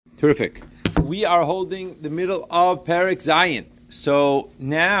Terrific. We are holding the middle of Perek Zayin. So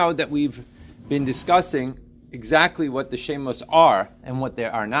now that we've been discussing exactly what the Shemos are and what they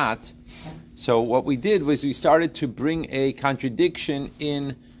are not, so what we did was we started to bring a contradiction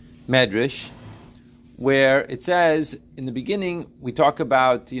in Medrash, where it says in the beginning we talk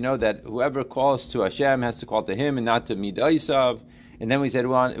about that whoever calls to Hashem has to call to Him and not to Midaisav, and then we said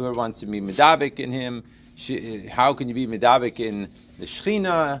whoever wants to be Medavik in Him, how can you be Medavik in the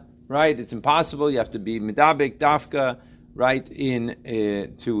Shechina? Right, it's impossible. You have to be Medabik Dafka, right, in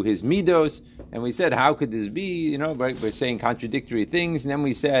to his midos. And we said, how could this be? Right, we're saying contradictory things. And then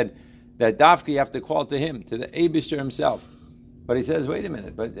we said that Dafka you have to call to him, to the Eibishter himself. But he says, wait a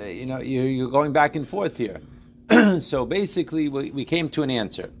minute, but you're going back and forth here. So basically, we came to an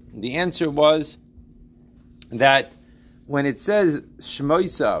answer. The answer was that when it says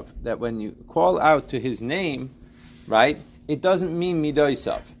Shmoisav, that when you call out to his name, right, it doesn't mean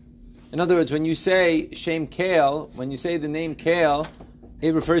Midoisav. In other words, when you say Shem Kael, when you say the name Kael,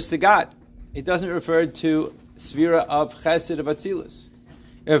 it refers to God. It doesn't refer to Sphira of Chesed of Atzilus.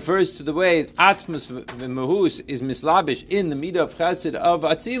 It refers to the way Atmos v'Mehus is mislabish in the Midah of Chesed of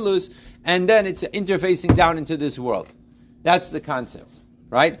Atzilus, and then it's interfacing down into this world. That's the concept,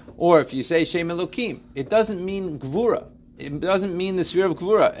 right? Or if you say Shem Elokim, it doesn't mean Gvura. It doesn't mean the Sphira of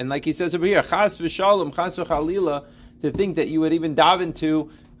Gvura. And like he says over here, Chas v'Shalom, Chas v'Chalila, to think that you would even daven to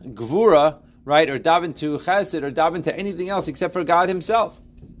Gvura, right, or daven to Chesed, or daven to anything else except for God Himself.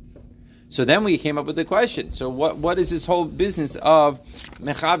 So then we came up with the question. So what is this whole business of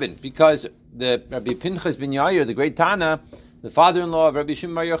Mechavin? Because the Rabbi Pinchas ben Yair, the great Tana, the father-in-law of Rabbi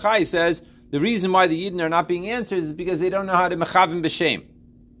Shimon Bar Yochai, says the reason why the Yidden are not being answered is because they don't know how to Mechavin b'Shem.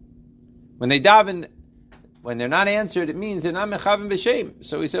 When they daven, when they're not answered, it means they're not Mechavin b'Shem.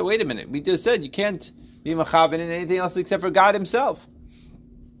 So we said, wait a minute, we just said you can't be Mechavin in anything else except for God Himself.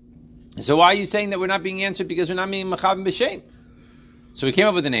 So why are you saying that we're not being answered because we're not being Mechavim b'Shem? So we came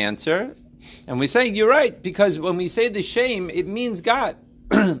up with an answer, and we say, you're right, because when we say the Shem, it means God.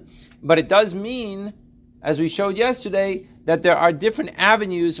 But it does mean, as we showed yesterday, that there are different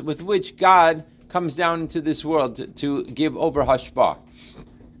avenues with which God comes down into this world to give over hashpah.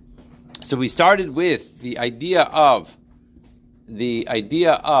 So we started with the idea of the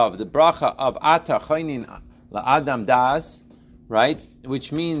bracha of Ata Choinin La'adam Das, right?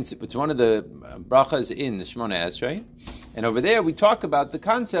 Which means it's one of the brachas in the Shemona Esrei. And over there we talk about the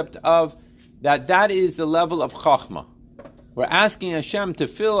concept of that is the level of Chachma. We're asking Hashem to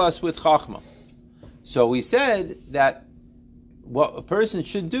fill us with Chachma. So we said that what a person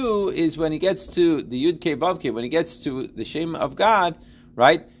should do is when he gets to the Yud Kei Vav Kei, when he gets to the Shem of God,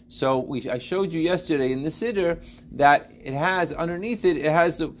 right? So I showed you yesterday in the Siddur that it has, underneath it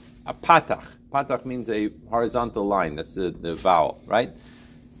has a patach. Patach means a horizontal line. That's the vowel, right?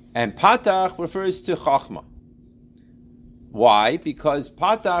 And patach refers to chachma. Why? Because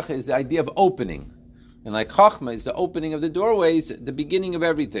patach is the idea of opening. And like chachma is the opening of the doorways, the beginning of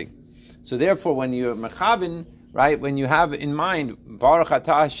everything. So therefore, when you're mechavin, right, when you have in mind, Baruch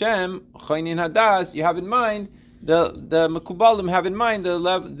Atah Hashem, Choinin Hadas, you have in mind, the Mekubalim have in mind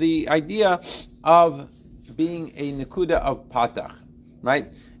the idea of being a nekuda of patach.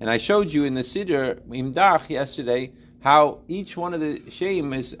 Right? And I showed you in the Siddur, Imdach, yesterday, how each one of the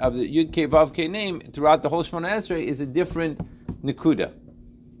Shem is of the Yud Kei Vav Kei name throughout the whole Shemona Esrei is a different Nekuda.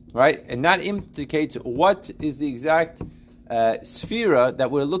 Right? And that indicates what is the exact sphera that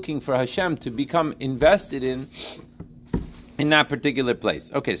we're looking for Hashem to become invested in that particular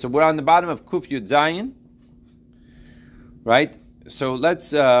place. Okay, so we're on the bottom of Kuf Yud Zayin. Right? So let's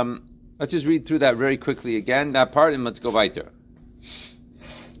just read through that very quickly again, that part, and let's go weiter.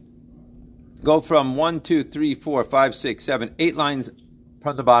 Go from 1, 2, 3, 4, 5, 6, 7, 8 lines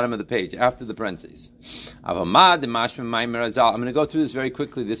from the bottom of the page, after the parentheses. I'm going to go through this very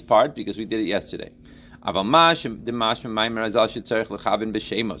quickly, this part, because we did it yesterday. What does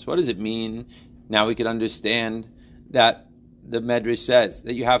it mean? Now we can understand that the Medrash says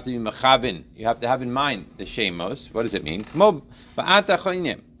that you have to be mechavin, you have to have in mind the shemos. What does it mean?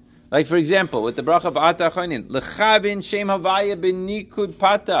 Like for example, with the bracha of Ata Choinin, lechavin shem havaya b'nikud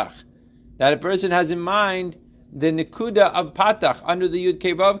patach, that a person has in mind the nekuda of patach under the Yud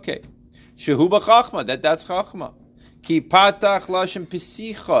Kei Vav Kei. Shehu b'chachma, that's chachma. Ki patach lashon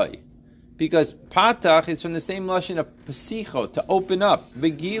pesichoi, because patach is from the same lashon of pesicho, to open up,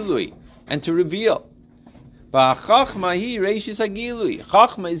 v'gilui, and to reveal. V'chachma hi reishis hagilui.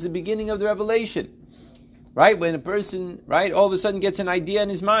 Chachma is the beginning of the revelation. Right? When a person, right, all of a sudden gets an idea in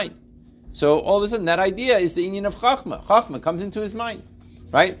his mind. So all of a sudden that idea is the union of chachma. Chachma comes into his mind.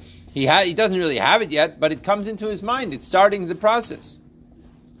 Right? He doesn't really have it yet, but it comes into his mind. It's starting the process.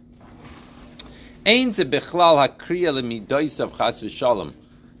 Ein ze bichlal hakriya lemidosav chas v'shalom.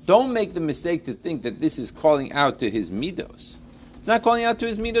 Don't make the mistake to think that this is calling out to his midos. It's not calling out to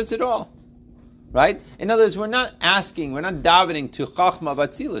his midos at all. Right? In other words, we're not davening to chachma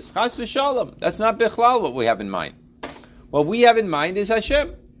v'atzilus. Chas v'shalom. That's not bichlal what we have in mind. What we have in mind is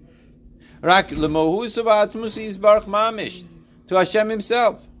Hashem. Rak lemohusa v'atzmusi yisbarach mamish. To Hashem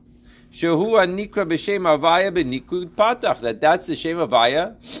himself. Shehu nikra b'shem avaya b'nikud patach. That's the shem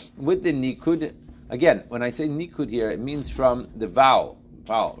avaya with the nikud. Again, when I say nikud here, it means from the vowel,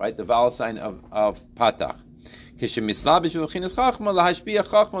 right? The vowel sign of patach.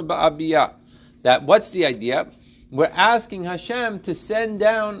 That what's the idea? We're asking Hashem to send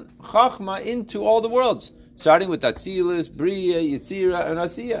down chachma into all the worlds, starting with Atzilus, Bria, Yitzira, and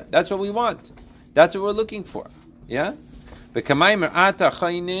Asiya. That's what we want. That's what we're looking for. Yeah?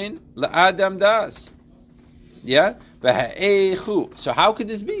 Yeah? So how could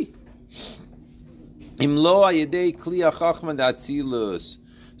this be?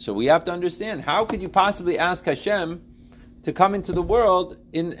 So we have to understand, how could you possibly ask Hashem to come into the world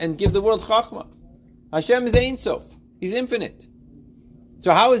and give the world chachma? Hashem is Ein Sof. He's infinite.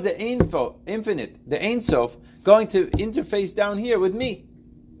 So how is the infinite, the Ein Sof, going to interface down here with me?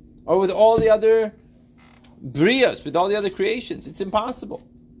 Or with all the other brias, with all the other creations? It's impossible.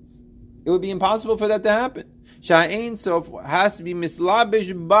 It would be impossible for that to happen. Sha'ain Sof has to be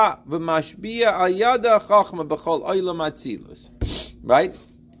mislabish ba v'mashbiya al yada chachma b'chol olam atzilus. Right?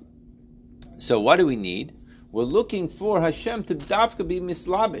 So what do we need? We're looking for Hashem to dafka be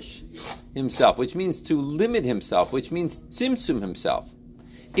mislabish himself, which means to limit himself, which means tzimtzum himself,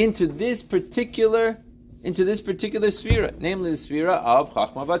 into this particular sphera, namely the sphera of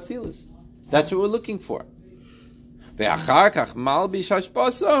chachma v'atzilus. That's what we're looking for. And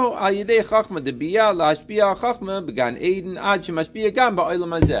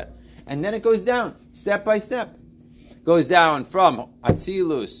then it goes down, step by step. Goes down from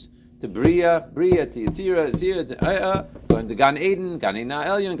Atzilus to Bria to Yitzira, Yitzira to going to Gan Eden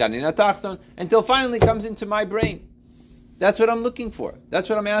Elyon, Gan Tachton, until finally comes into my brain. That's what I'm looking for. That's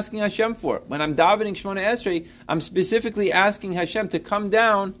what I'm asking Hashem for. When I'm davening Shemona Esrei, I'm specifically asking Hashem to come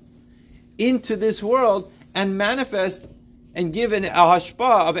down into this world and manifest and give a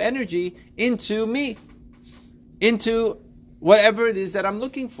hashpah of energy into me, into whatever it is that I'm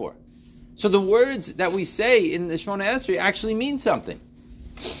looking for. So the words that we say in the Shemona Esrei actually mean something.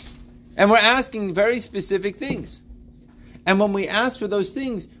 And we're asking very specific things. And when we ask for those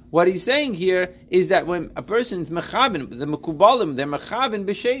things, what he's saying here is that when a person's mechavin, the mekubalim, they're mechavin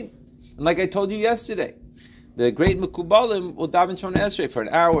b'shem. And like I told you yesterday, the great mekubalim will daven Shemona Esrei for an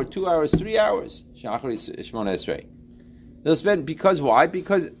hour, 2 hours, 3 hours. Shachar Shemona Esrei. They'll spend, because why?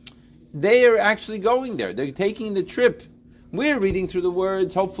 Because they are actually going there. They're taking the trip. We're reading through the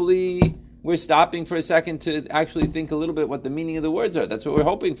words. Hopefully, we're stopping for a second to actually think a little bit what the meaning of the words are. That's what we're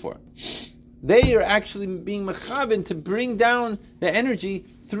hoping for. They are actually being mechavin to bring down the energy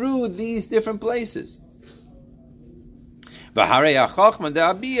through these different places. However,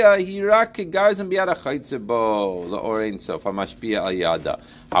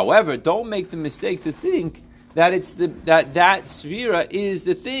 don't make the mistake to think that it's that sphera is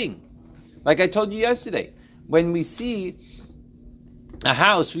the thing. Like I told you yesterday, when we see a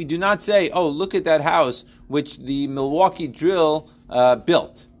house, we do not say, "Oh, look at that house which the Milwaukee Drill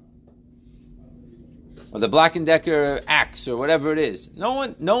built, or the Black & Decker axe, or whatever it is."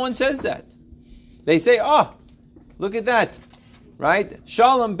 No one says that. They say, "Oh, look at that, right?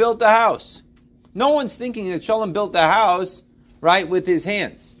 Shalom built the house." No one's thinking that Shalom built the house, right, with his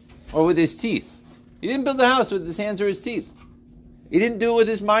hands or with his teeth. He didn't build the house with his hands or his teeth. He didn't do it with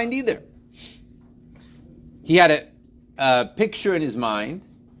his mind either. He had a picture in his mind,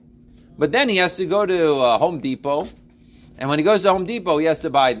 but then he has to go to Home Depot, and when he goes to Home Depot, he has to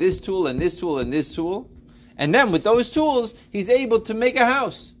buy this tool and this tool and this tool, and then with those tools, he's able to make a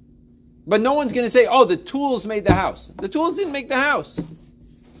house. But no one's going to say, "Oh, the tools made the house." The tools didn't make the house.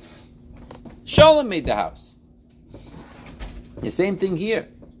 Shalom made the house. The same thing here.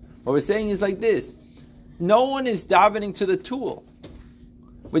 What we're saying is like this. No one is davening to the tool.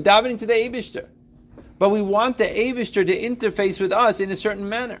 We're davening to the Eibishter. But we want the Eibishter to interface with us in a certain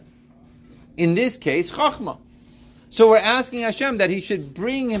manner. In this case, Chachma. So we're asking Hashem that he should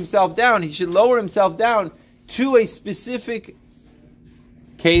bring himself down, he should lower himself down to a specific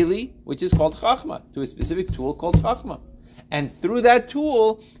Keli, which is called Chachma, to a specific tool called Chachma. And through that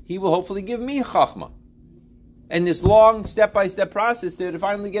tool, he will hopefully give me Chachma. And this long step-by-step process till it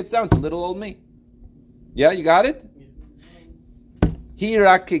finally gets down to little old me. Yeah, you got it? It's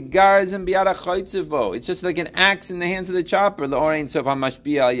just like an axe in the hands of the chopper.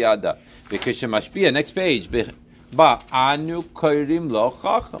 Next page.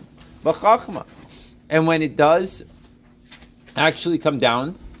 And when it does actually come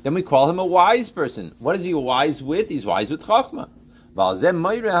down, then we call him a wise person. What is he wise with? He's wise with chachma. So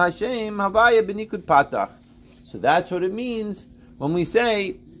that's what it means when we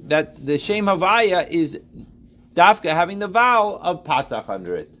say that the Shem Havaya is dafka having the vowel of patach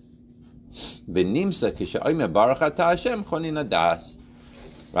under it.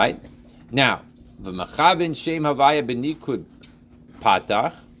 Right? Now, v'machavin Shem Havaya b'nikud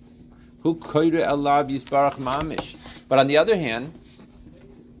patach, hu koyre alav yisbarach mamish. But on the other hand,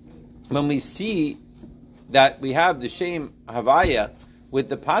 when we see that we have the Shem Havaya with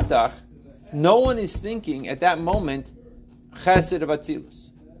the patach, no one is thinking at that moment chesed of Atzilus.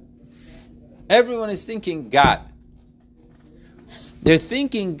 Everyone is thinking God. They're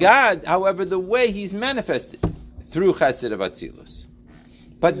thinking God, however, the way He's manifested through chesed of Atzilus.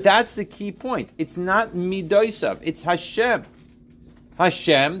 But that's the key point. It's not midoisav. It's Hashem.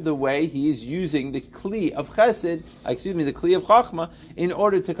 Hashem, the way He is using the kli of chesed, the kli of chachma, in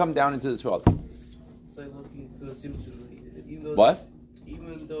order to come down into this world. What?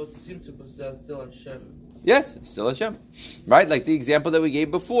 Even though it seems to be still Hashem. Yes, it's still Hashem. Right? Like the example that we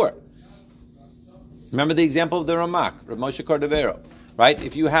gave before. Remember the example of the Ramak, Rav Moshe Cordovero. Right?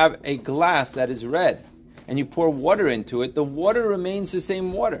 If you have a glass that is red and you pour water into it, the water remains the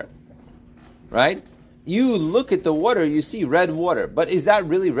same water. Right? You look at the water, you see red water. But is that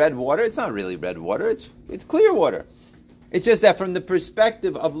really red water? It's not really red water. It's clear water. It's just that from the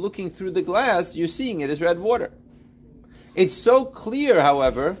perspective of looking through the glass, you're seeing it as red water. It's so clear,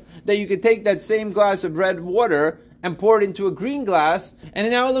 however, that you could take that same glass of red water and pour it into a green glass,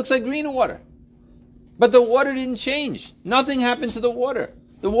 and now it looks like green water. But the water didn't change. Nothing happened to the water.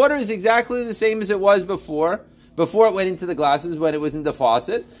 The water is exactly the same as it was before it went into the glasses, when it was in the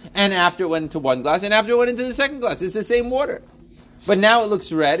faucet, and after it went into one glass, and after it went into the second glass. It's the same water. But now it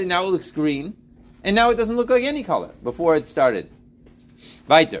looks red, and now it looks green, and now it doesn't look like any color before it started.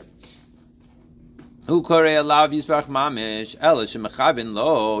 Weiter. Hu korei alav yisbarach mamish, ela shemechavin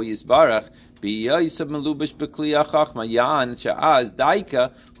lo yisbarach b'yoysav melubish b'kli hachachma yan she'az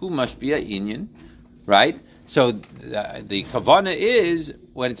daika hu mashpia inyan. Right? So the kavana is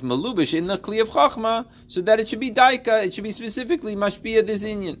when it's melubish in the kli of chachma, so that it should be daika, it should be specifically mashpia this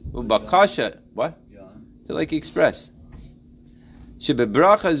inyan. Ubakasha, what? To like express.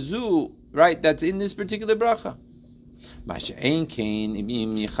 Shebebracha zu, right? That's in this particular bracha. Masha ein kain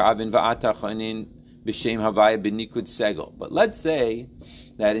ibim yichavin va'atachanin. B'shem Havaya b'nikud segel. But let's say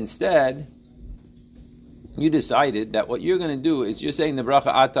that instead you decided that what you're going to do is you're saying the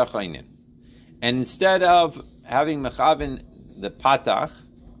bracha atachaynin, and instead of having mechavin the patach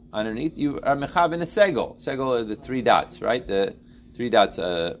underneath, you are mechavin a segel. Segel are the three dots, right? The three dots,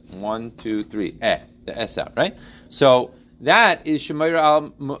 1, 2, 3, the S out, right? So that is shemayra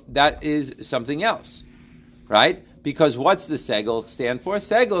al. That is something else, right? Because what's the segel stand for?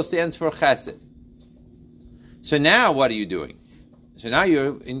 Segel stands for chesed. So now what are you doing? So now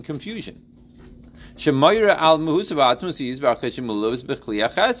you're in confusion. Because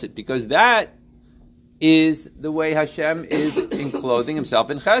that is the way Hashem is enclothing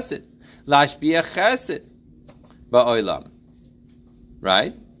Himself in chesed. Lashbiya chesed ba'olam.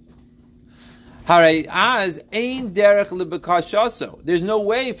 Right? There's no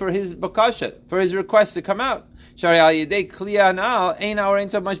way for his bakasha, for his request to come out.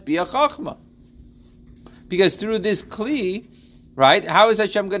 Because through this kli, right, how is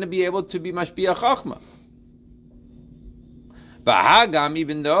Hashem going to be able to be mashpia chachma? V'hagam,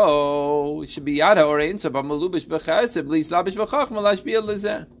 even though should be yada or ein so b'malubish b'chesed b'lislabish b'chachma lashpia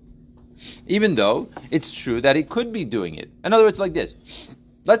lezeh. Even though it's true that he could be doing it. In other words, like this.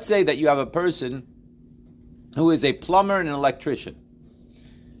 Let's say that you have a person who is a plumber and an electrician,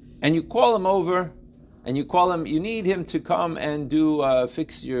 and you call him over, and you need him to come and do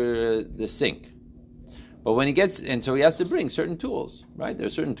fix the sink. But when he gets, and so he has to bring certain tools, right? There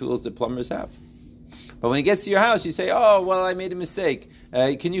are certain tools that plumbers have. But when he gets to your house, you say, "Oh, well, I made a mistake.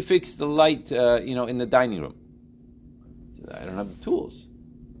 Can you fix the light, in the dining room?" I don't have the tools.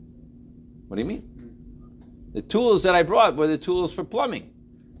 What do you mean? The tools that I brought were the tools for plumbing.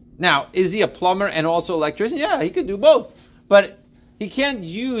 Now, is he a plumber and also electrician? Yeah, he could do both. But he can't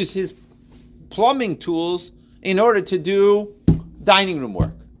use his plumbing tools in order to do dining room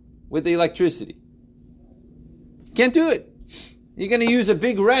work with the electricity. Can't do it. You're going to use a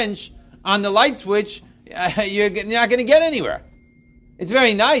big wrench on the light switch. You're not going to get anywhere. It's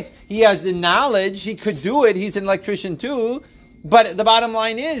very nice. He has the knowledge. He could do it. He's an electrician too. But the bottom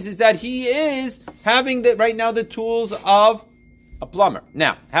line is that he is having right now the tools of a plumber.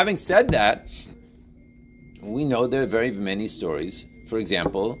 Now, having said that, we know there are very many stories. For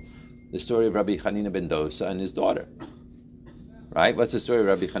example, the story of Rabbi Hanina ben Dosa and his daughter. Right? What's the story of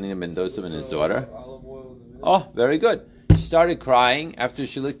Rabbi Hanina ben Dosa and his daughter? Oh, very good. She started crying after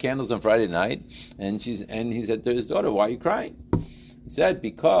she lit candles on Friday night, and he said to his daughter, "Why are you crying?" He said,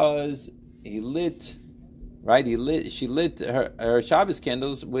 "Because she lit her Shabbos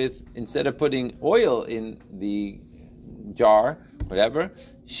candles with, instead of putting oil in the jar, whatever,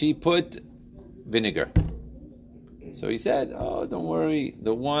 she put vinegar." So he said, "Oh, don't worry.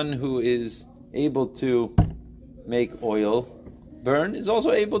 The one who is able to make oil burn is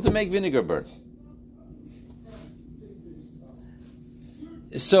also able to make vinegar burn."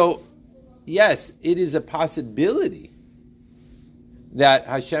 So, yes, it is a possibility that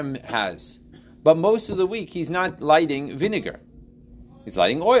Hashem has. But most of the week, he's not lighting vinegar. He's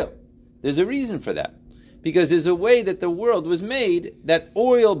lighting oil. There's a reason for that. Because there's a way that the world was made that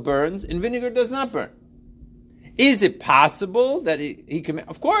oil burns and vinegar does not burn. Is it possible that he can?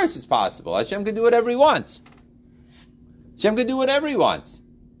 Of course it's possible. Hashem can do whatever he wants. Hashem can do whatever he wants.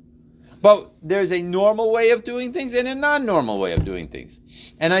 But there's a normal way of doing things and a non-normal way of doing things.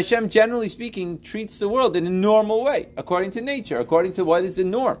 And Hashem, generally speaking, treats the world in a normal way, according to nature, according to what is the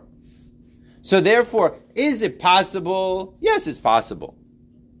norm. So therefore, is it possible? Yes, it's possible.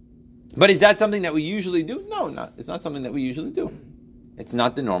 But is that something that we usually do? No, it's not something that we usually do. It's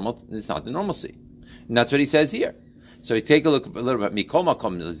not the normalcy. And that's what he says here. So we take a look a little bit.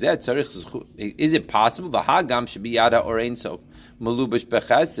 Is it possible? The Hagam should be yada or ein sof. Malubish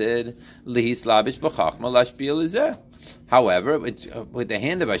bechesed lihislabish bechachma lashbiel lezeh. However, with the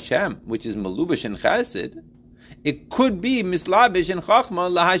hand of Hashem, which is malubish and chesed, it could be mislabish and chachma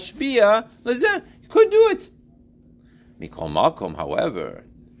lahashbia lezeh. You could do it. Mikol makom, however,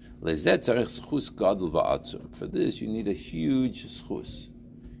 lezeh tzarich schus gadol va'atzum. For this, you need a huge schus.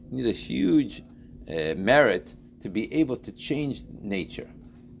 You need a huge merit to be able to change nature.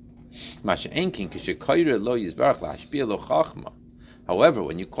 However,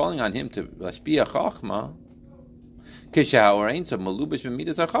 when you're calling on him to lashbiya chachma,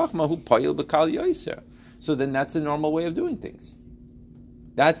 so then that's a normal way of doing things.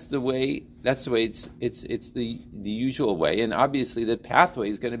 That's the way it's the usual way, and obviously the pathway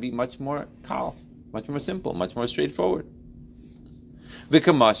is going to be much more kal, much more simple, much more straightforward. For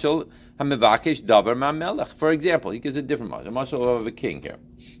example, he gives a different mashal of a king here.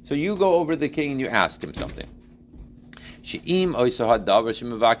 So you go over the king and you ask him something. So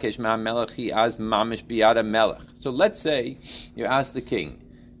let's say you ask the king.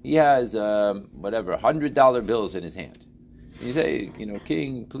 He has $100 bills in his hand. And you say,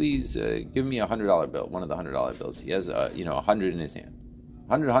 King, please give me $100 bill, one of the $100 bills. He has 100 in his hand,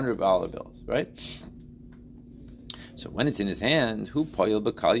 $100 bills, right? So when it's in his hand, who poyel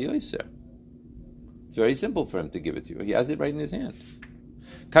b'kal yoser? It's very simple for him to give it to you. He has it right in his hand.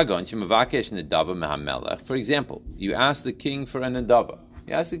 For example, you ask the king for an adava.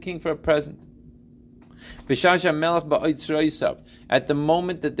 You ask the king for a present. At the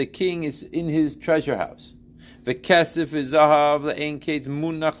moment that the king is in his treasure house, and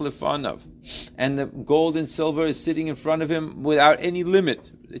the gold and silver is sitting in front of him without any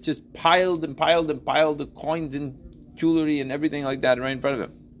limit. It's just piled and piled and piled of coins and jewelry and everything like that right in front of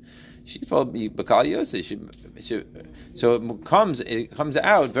him. So it comes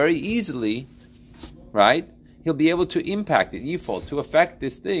out very easily, right? He'll be able to impact it, yifol, to affect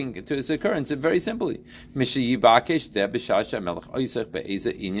this thing, to its occurrence, very simply.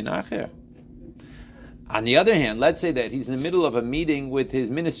 On the other hand, let's say that he's in the middle of a meeting with his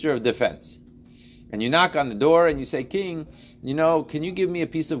minister of defense, and you knock on the door and you say, King, can you give me a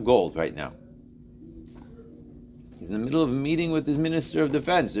piece of gold right now? He's in the middle of a meeting with his minister of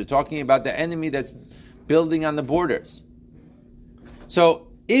defense. They're talking about the enemy that's building on the borders. So,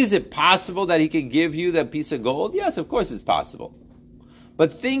 is it possible that he could give you that piece of gold? Yes, of course it's possible.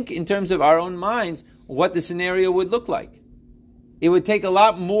 But think in terms of our own minds what the scenario would look like. It would take a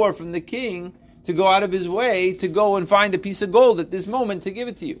lot more from the king to go out of his way to go and find a piece of gold at this moment to give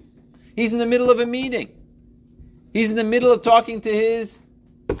it to you. He's in the middle of a meeting. He's in the middle of talking to his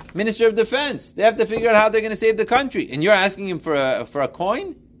Minister of Defense. They have to figure out how they're going to save the country. And you're asking him for a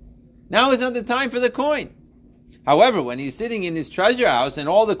coin? Now is not the time for the coin. However, when he's sitting in his treasure house and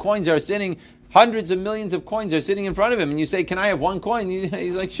all the coins are sitting, hundreds of millions of coins are sitting in front of him, and you say, can I have one coin?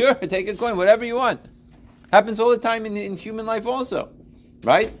 He's like, sure, take a coin, whatever you want. Happens all the time in human life also.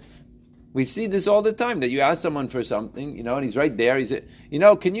 Right? We see this all the time, that you ask someone for something, and he's right there. He's,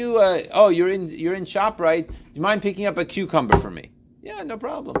 can you, you're in ShopRite. Do you mind picking up a cucumber for me? Yeah, no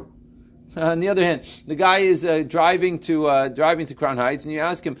problem. On the other hand, the guy is driving to Crown Heights, and you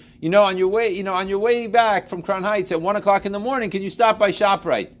ask him, on your way back from Crown Heights at 1:00 in the morning, can you stop by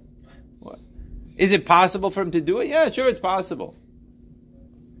ShopRite? What? Is it possible for him to do it? Yeah, sure, it's possible.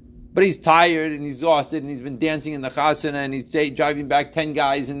 But he's tired and he's exhausted and he's been dancing in the chasana and he's driving back 10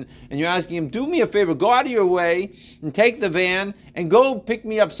 guys and you're asking him, do me a favor, go out of your way and take the van and go pick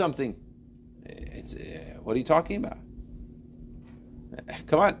me up something. What are you talking about?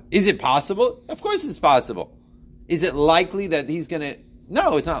 Come on. Is it possible? Of course it's possible. Is it likely that he's going to...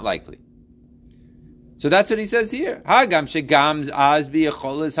 No, it's not likely. So that's what he says here.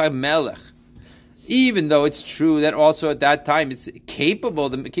 Even though it's true that also at that time it's capable,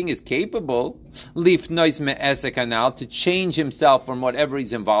 the king is capable, to change himself from whatever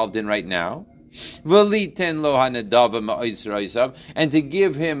he's involved in right now, and to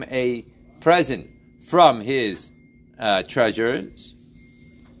give him a present from his treasures.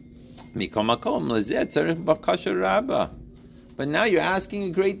 But now you're asking a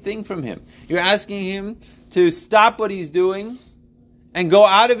great thing from him. You're asking him to stop what he's doing and go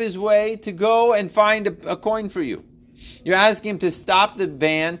out of his way to go and find a coin for you. You're asking him to stop the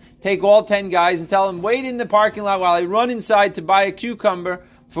van, take all 10 guys and tell him, wait in the parking lot while I run inside to buy a cucumber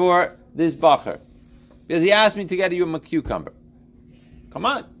for this bacher. Because he asked me to get you a cucumber. Come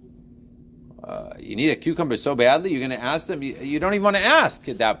on. You need a cucumber so badly, you're going to ask them? You don't even want to ask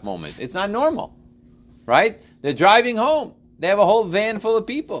at that moment. It's not normal. Right? They're driving home. They have a whole van full of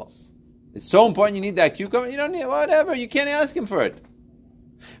people. It's so important you need that cucumber. You don't need whatever. You can't ask him for it.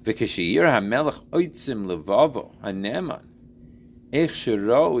 So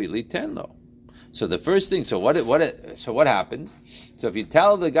the first thing, so what happens? So if you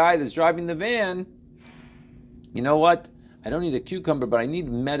tell the guy that's driving the van, you know what? I don't need a cucumber, but I need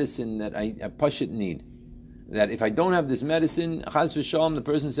medicine that I push it need. That if I don't have this medicine, chas v'shalom, the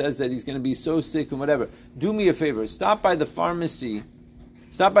person says that he's going to be so sick and whatever. Do me a favor, stop by the pharmacy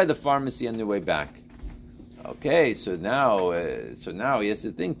on the way back. Okay, so now he has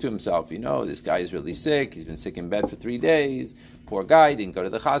to think to himself, this guy is really sick. He's been sick in bed for 3 days. Poor guy, didn't go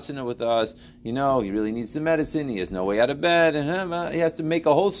to the chasana with us. He really needs the medicine. He has no way out of bed. And he has to make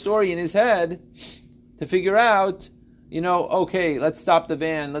a whole story in his head to figure out, okay, let's stop the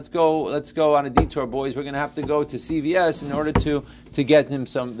van. Let's go on a detour, boys. We're going to have to go to CVS in order to get him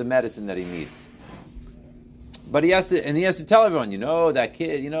the medicine that he needs. But he has to tell everyone, that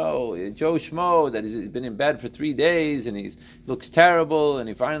kid, Joe Schmo, that he's been in bed for 3 days and he looks terrible and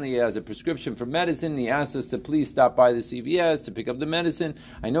he finally has a prescription for medicine. He asked us to please stop by the CVS to pick up the medicine.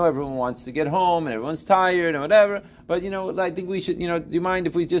 I know everyone wants to get home and everyone's tired and whatever, but I think we should, do you mind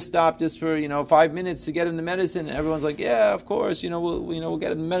if we just stop just for 5 minutes to get him the medicine? And everyone's like, yeah, of course, we'll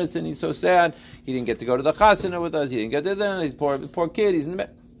get him the medicine. He's so sad. He didn't get to go to the chasana with us. He didn't get to the he's poor kid. He's in the bed.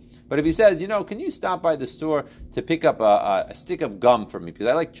 But if he says, can you stop by the store to pick up a stick of gum for me? Because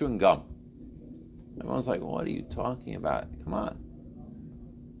I like chewing gum. Everyone's like, what are you talking about? Come on.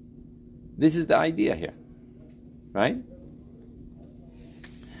 This is the idea here. Right?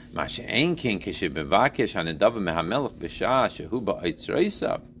 But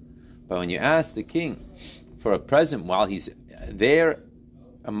when you ask the king for a present while he's there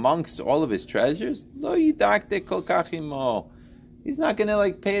amongst all of his treasures, he's not going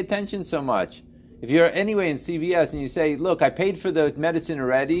to pay attention so much. If you're anyway in CVS and you say, look, I paid for the medicine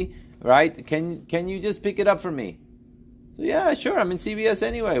already, right? Can you just pick it up for me? So yeah, sure, I'm in CVS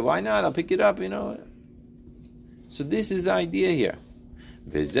anyway. Why not? I'll pick it up, So this is the idea here. So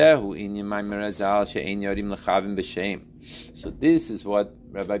this is what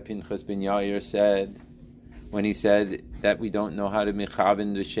Rabbi Pinchas ben Yair said when he said that we don't know how to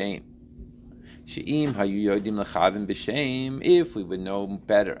mechavin b'shem. If we would know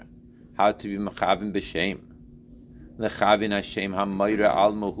better how to be mechavin b'shem,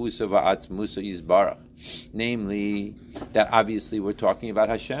 namely that obviously we're talking about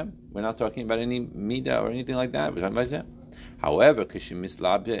Hashem. We're not talking about any midah or anything like that. We're talking about Hashem. However,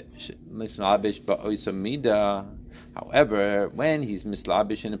 when he's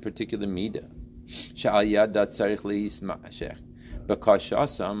mislabish in a particular midah,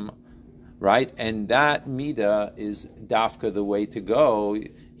 right? And that midah is dafka the way to go.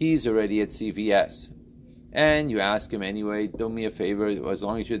 He's already at CVS. And you ask him anyway, do me a favor, as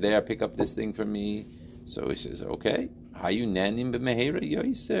long as you're there, pick up this thing for me. So he says, okay.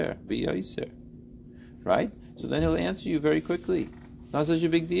 Right? So then he'll answer you very quickly. It's not such a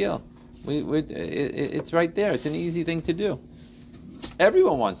big deal. It's right there. It's an easy thing to do.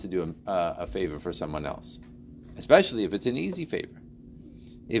 Everyone wants to do a favor for someone else, especially if it's an easy favor.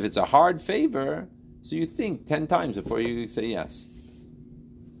 If it's a hard favor, so you think 10 times before you say yes.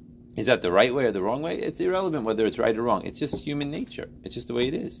 Is that the right way or the wrong way? It's irrelevant whether it's right or wrong. It's just human nature. It's just the way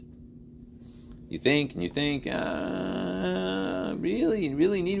it is. You think and you think, really? You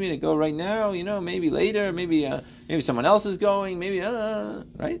really need me to go right now? Maybe later, maybe someone else is going,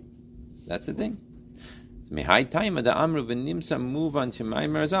 right? That's the thing. Now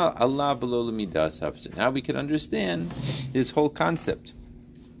we can understand this whole concept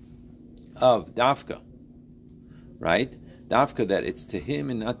of dafka, right? Dafka, that it's to him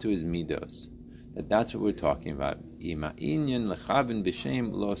and not to his midos. That's what we're talking about.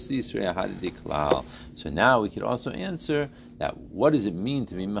 So now we could also answer that what does it mean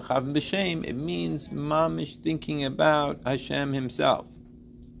to be mechavin b'shem? It means mamish thinking about Hashem himself.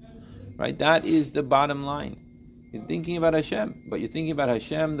 Right? That is the bottom line. You're thinking about Hashem, but you're thinking about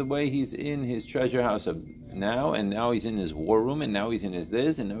Hashem the way he's in his treasure house of now, and now he's in his war room, and now he's in his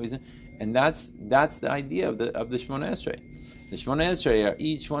this, and now he's in, and that's the idea of the Shemona Esrei. The Shemona Esrei are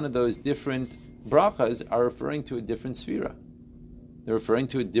each one of those different brachas are referring to a different sphera. They're referring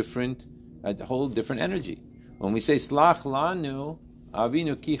to a whole different energy. When we say Slach lanu,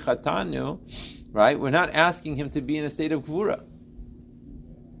 Avinu ki chatanu, right? We're not asking him to be in a state of gvura.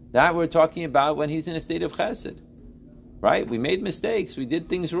 That we're talking about when he's in a state of chesed, right? We made mistakes, we did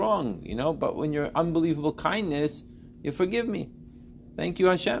things wrong, but when your unbelievable kindness, you forgive me. Thank you,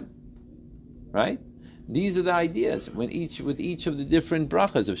 Hashem. Right? These are the ideas with each of the different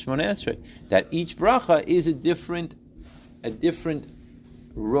brachas of Shemona Esrei. That each bracha is a different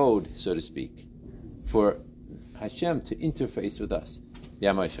road, so to speak, for Hashem to interface with us.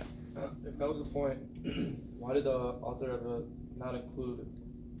 Yeah, Moshe. If that was the point, why did the author ever not include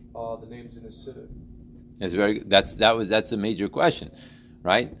the names in his siddur? That's a major question,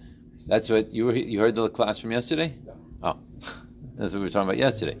 right? That's what you heard the class from yesterday? Yeah. Oh, that's what we were talking about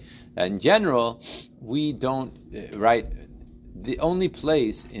yesterday. In general, we don't, right? The only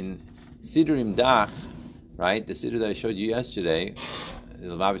place in Siddurim Dach, right, the Siddur that I showed you yesterday, the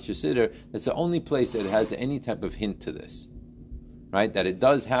Lubavitcher Siddur, that's the only place that has any type of hint to this, right? That it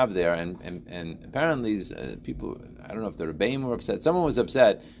does have there, and apparently these people, I don't know if the Rebbeim were upset. Someone was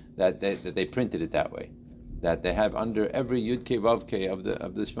upset that they printed it that way, that they have under every Yud Kei Vav Kei of the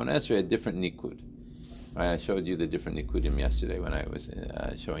Shemona Esrei a different nikud. Right? I showed you the different nikudim yesterday when I was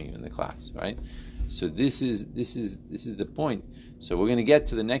showing you in the class, right? So this is the point. So we're going to get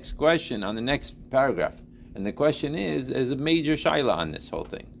to the next question on the next paragraph, and the question is a major shaila on this whole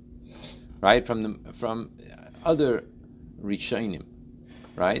thing, right? From other Rishonim,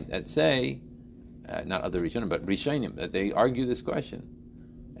 right? That say not other Rishonim, but Rishonim, that they argue this question,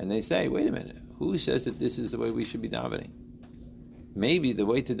 and they say, wait a minute, who says that this is the way we should be davening? Maybe the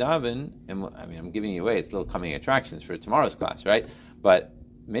way to daven, and I'm giving you away, it's little coming attractions for tomorrow's class, right? But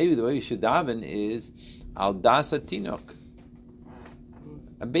maybe the way you should daven is al dasa tinok,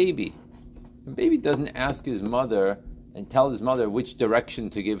 a baby. A baby doesn't ask his mother and tell his mother which direction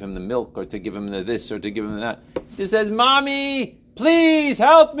to give him the milk or to give him the this or to give him that. He just says, "Mommy, please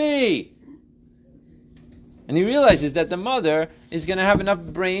help me." And he realizes that the mother is going to have enough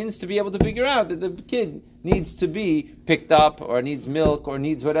brains to be able to figure out that the kid needs to be picked up or needs milk or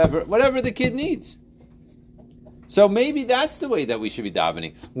needs whatever the kid needs. So maybe that's the way that we should be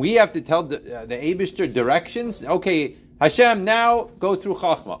davening. We have to tell the Eibishter directions. Okay, Hashem, now go through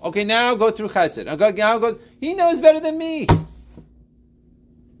Chachma. Okay, now go through Chesed. Now go. He knows better than me.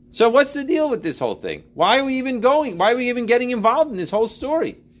 So what's the deal with this whole thing? Why are we even going? Why are we even getting involved in this whole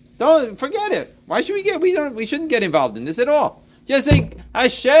story? Don't forget it. Why should we shouldn't get involved in this at all. Just say,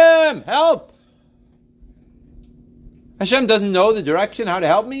 Hashem, help. Hashem doesn't know the direction, how to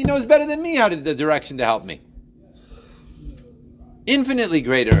help me. He knows better than me the direction to help me. Infinitely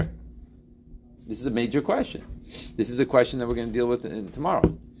greater. This is a major question. This is the question that we're going to deal with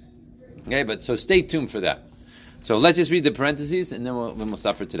tomorrow. Okay, but so stay tuned for that. So let's just read the parentheses and then we'll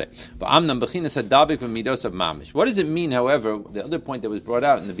stop for today. What does it mean, however, the other point that was brought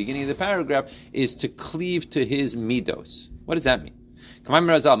out in the beginning of the paragraph is to cleave to his midos. What does that mean?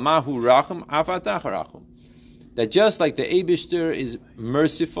 That just like the Eibishter is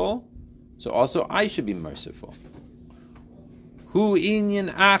merciful, so also I should be merciful. Hu inyan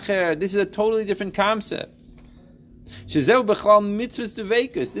acher. This is a totally different concept. Shezeu b'chlal mitzvahs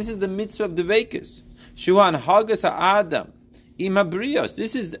deveikus. This is the mitzvah of deveikus. Shuhan hagas ha'adam im habrios.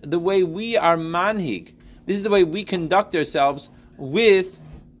 This is the way we are manhig. This is the way we conduct ourselves with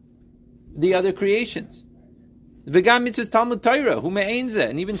the other creations. V'gam mitzvahs Talmud Torah, hu me'einzeh,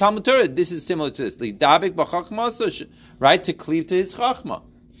 and even Talmud Torah, this is similar to this. Lidabik b'chachma, right, to cleave to his chachma.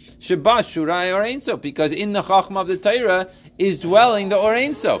 Sheba shurai or ein sof, because in the chachma of the Torah is dwelling the or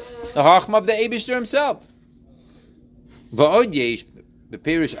ein sof, the chachma of the Eibishter himself. V'od yesh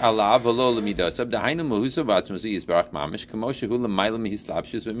b'pirish alav v'lo l'midosav dahainu mehusav atzmosi yisbarach mamish kamo shehu l'mayla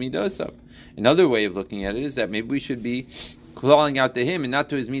mihislapshus v'midosav. Another way of looking at it is that maybe we should be calling out to him and not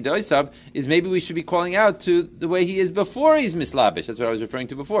to his midosav, is maybe we should be calling out to the way he is before he's mislabish. That's what I was referring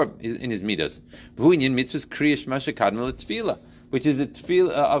to before, in his midos. V'huinyin mitzvahs kriyishma shekadmel l'tefillah, which is the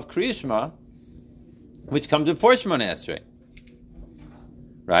tefillah of kriyishma, which comes before Shemona Esrei.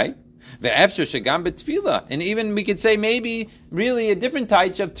 Right? Ve'efshar shegam betefillah, and even we could say maybe really a different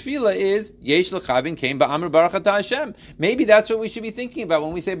type of tefillah is yesh l'chavin came ba'amr baruch atah Hashem. Maybe that's what we should be thinking about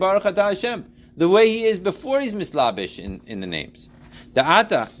when we say baruch atah Hashem, the way he is before he's mislabish in the names. The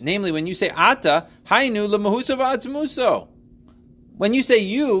ata, namely when you say ata, hainu l'mahusav atzmuso. When you say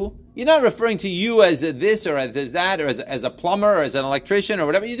you, you're not referring to you as this or as that or as a plumber or as an electrician or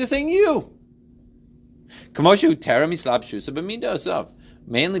whatever. You're just saying you. Kamoshu tera mislab shusa b'midosav.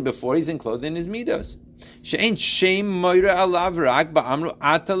 Mainly before he's enclosed in his midos. She'ain shem moira alav rak ba'amru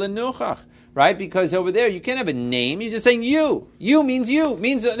ata lenuchach. Right? Because over there you can't have a name. You're just saying you. You means you.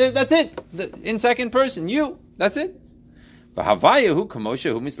 Means that's it. In second person. You. That's it. On the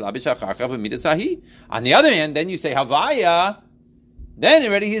other hand, then you say Havaya, then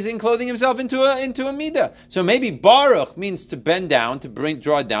already he's enclothing himself into a midah. So maybe Baruch means to bend down, to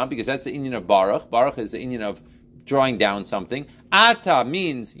draw down, because that's the Indian of Baruch. Baruch is the Indian of drawing down something. Ata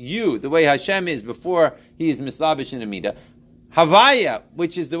means you, the way Hashem is before he is mislabish in a midah. Havaya,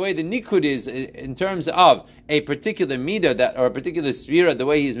 which is the way the nikud is in terms of a particular midah or a particular sphira, the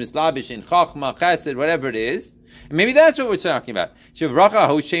way he is mislabish in chachma, chesed, whatever it is. And maybe that's what we're talking about. Shivracha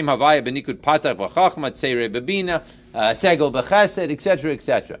hoshem havaya benikud patach b'chachma tseirei b'bina segel b'chesed, etc.,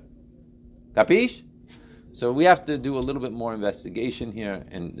 etc. Capish? So we have to do a little bit more investigation here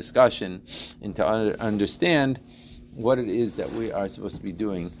and discussion and to understand what it is that we are supposed to be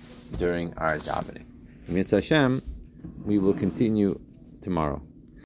doing during our davening. Mitzvah Hashem, we will continue tomorrow.